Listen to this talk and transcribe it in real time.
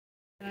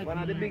One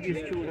of the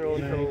biggest tunes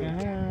around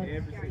town.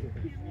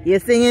 You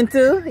singing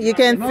too? You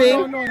can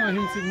sing? No,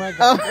 him sing my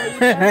God. Oh.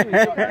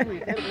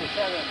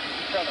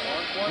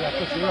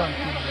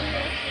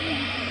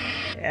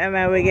 Yeah,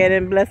 man, we're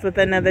getting blessed with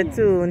another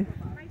tune.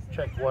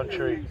 Check 1 3.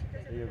 There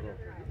you go.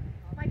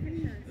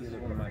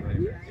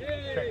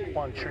 Check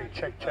 1 3.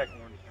 Check.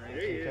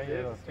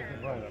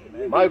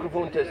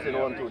 Microphone testing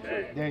 1 2 3.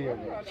 There you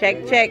go.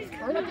 Check.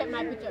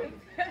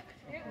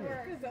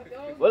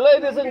 Well,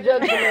 ladies and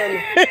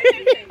gentlemen,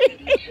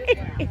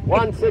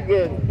 once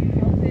again,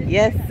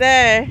 Yes,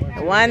 sir.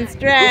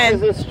 Onestrand.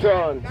 this is a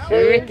strong.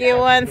 Ricky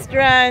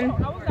Onestrand.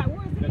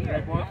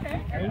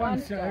 One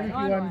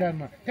done,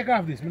 man. Take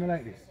off this, I don't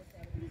like this.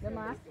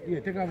 Yeah,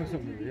 take off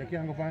something. You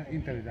can't go for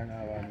internet and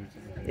have one.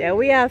 Yeah,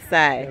 we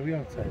outside. Yeah, we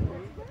outside.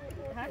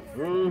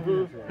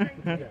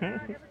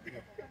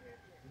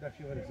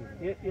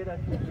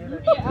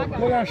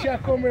 Hold on, share,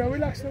 come here,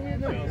 relax now.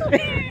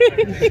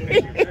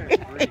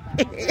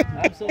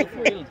 I'm so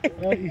thrilled to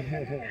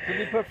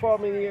be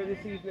performing here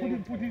this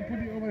evening. Put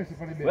it over there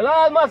for the bed. Well,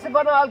 all massive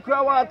and all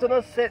crowd want to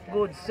not set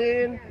good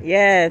scene.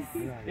 Yes.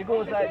 It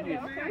goes like this.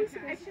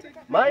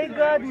 My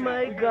God,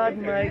 my God,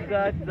 my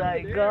God,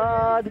 thy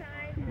God,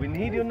 we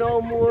need you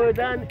no more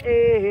than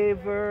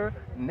ever.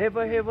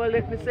 Never ever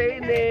let me say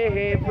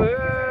never.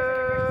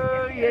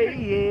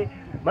 Yeah.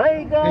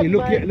 My God, hey,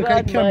 look my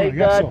God, my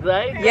God,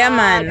 thy God. Yeah,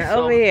 man,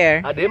 over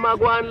here. And them are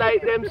going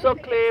like them so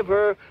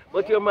clever,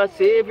 but you're my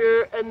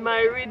savior and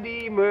my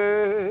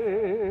redeemer.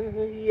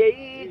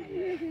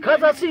 Yeah.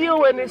 Cause I see you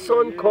when the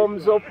sun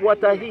comes up,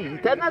 what a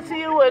heat. And I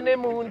see you when the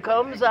moon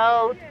comes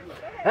out.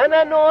 And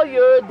I know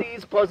you're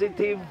these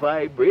positive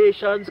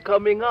vibrations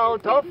coming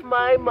out of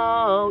my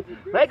mouth.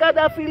 My God,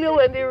 I feel you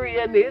when the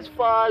rain is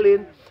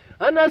falling.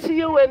 And I see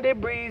you when the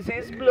breeze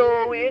is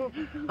blowing.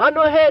 I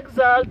know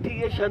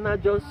exaltation are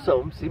just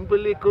some simple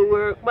little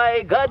work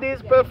my God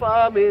is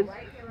performing.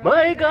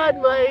 My God,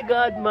 my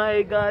God,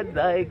 my God,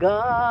 thy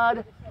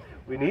God,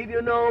 we need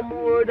you no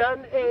more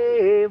than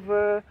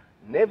ever.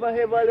 Never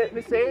ever let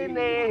me say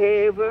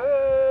never.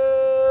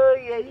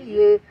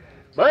 Yeah.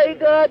 My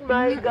God,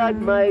 my God,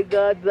 my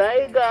God,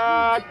 thy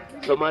God.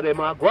 Some of them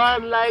are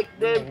going like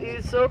them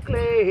is so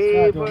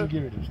clever.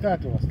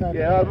 Start over.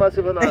 Yeah, all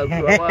massive and all.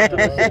 I want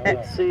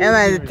to see.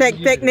 I'm a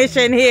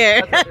technician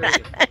here.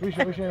 Which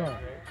one you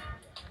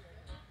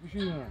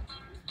want?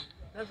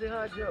 That's the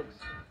hard drugs.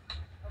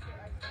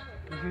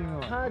 Which one you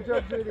want? Hard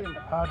drugs with him.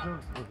 Hard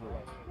drugs?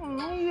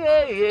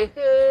 Yeah.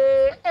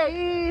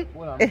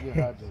 Hold on, give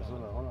hard drugs.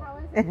 Hold on.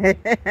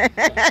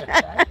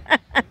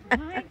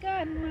 My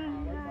God,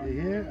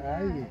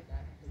 Yeah.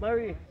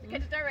 Marie,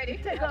 get it already.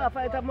 take off.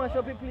 I have mash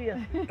up your place.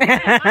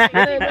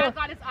 My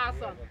God is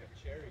awesome.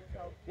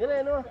 You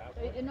know?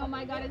 You know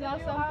my God is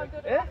awesome?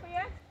 Eh?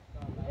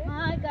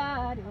 My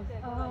God is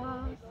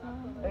awesome.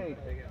 Hey,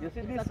 you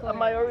see this is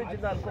my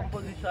original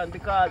composition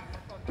because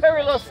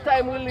perilous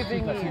time we're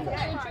living in.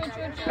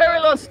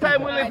 Perilous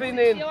time we're living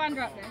in.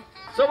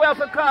 So we have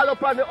to call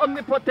upon the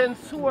omnipotent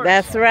source.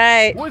 That's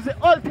right. Who is the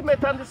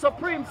ultimate and the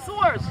supreme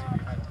source.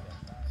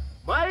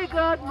 My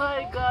God,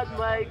 my God,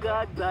 my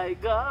God, thy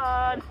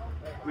God,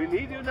 we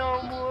need you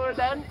no more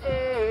than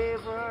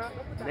ever.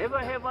 Never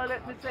ever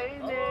let me say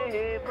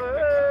never.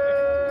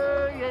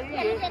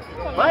 Yeah.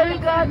 My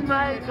God,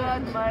 my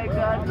God, my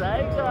God,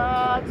 thy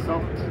God.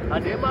 Some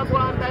and them are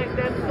going like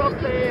them so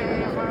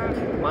clever.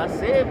 My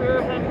Savior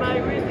and my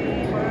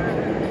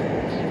Redeemer.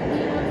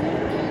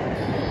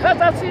 Cause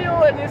I see you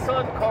when the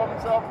sun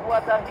comes up,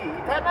 what a heat.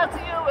 And I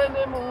see you when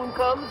the moon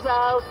comes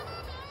out.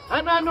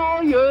 And I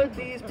know you're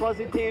these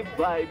positive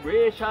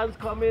vibrations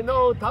coming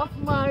out of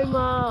my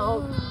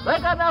mouth.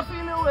 Like I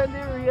feel you when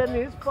the rain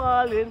is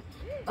falling.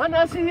 And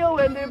I see you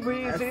when the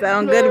breeze is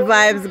Some blowing. good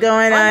vibes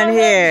going on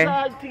here.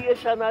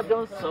 Exaltation are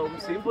just some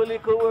simple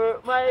little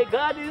work my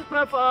God is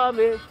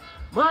performing.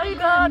 My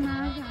God,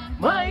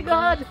 my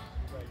God,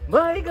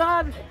 my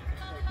God,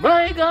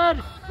 my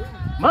God,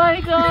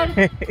 my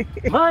God,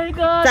 my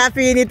God.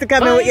 Taffy, you need to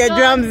come in with your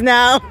drums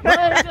now.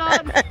 My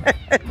God,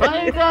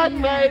 my God,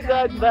 my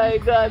God, my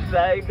God,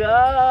 my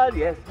God.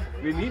 Yes,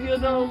 we need you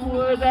no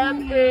more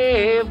than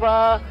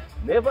ever.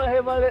 Never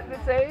ever let me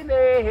say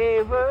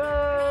never.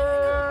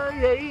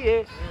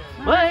 Yeah.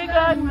 My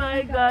God,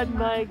 my God,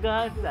 my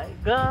God, my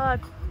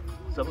God.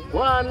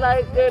 Someone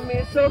like them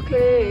is so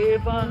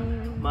clever.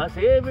 My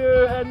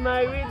Savior and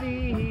my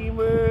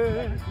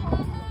Redeemer.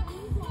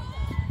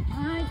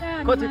 My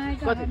God, Cut my it.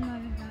 God.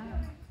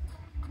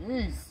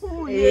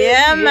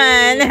 Yeah,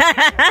 man.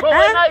 But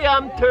when I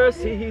am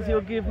thirsty, is you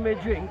give me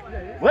drink.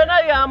 When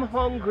I am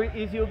hungry,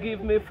 is you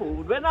give me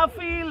food. When I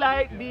feel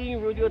like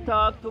being rude, you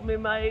talk to me,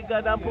 my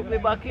God, and put me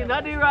back in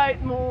the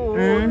right mood.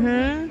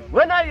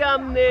 When I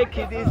am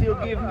naked, is you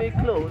give me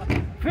clothes.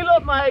 Fill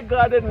up my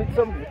garden with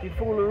some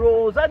beautiful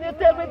rose. And you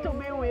tell me to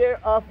beware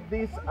of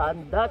this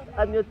and that.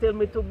 And you tell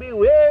me to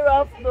beware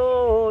of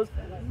those.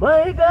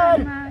 My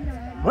God,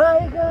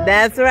 my God.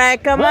 That's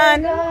right, come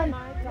on. My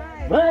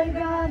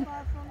God.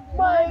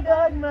 My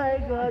God, my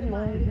God, my God,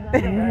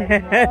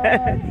 my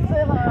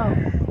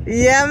God.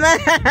 Yeah, man.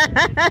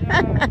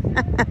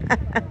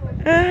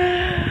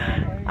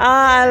 Oh,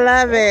 I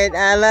love it.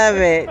 I love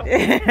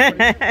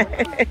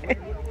it.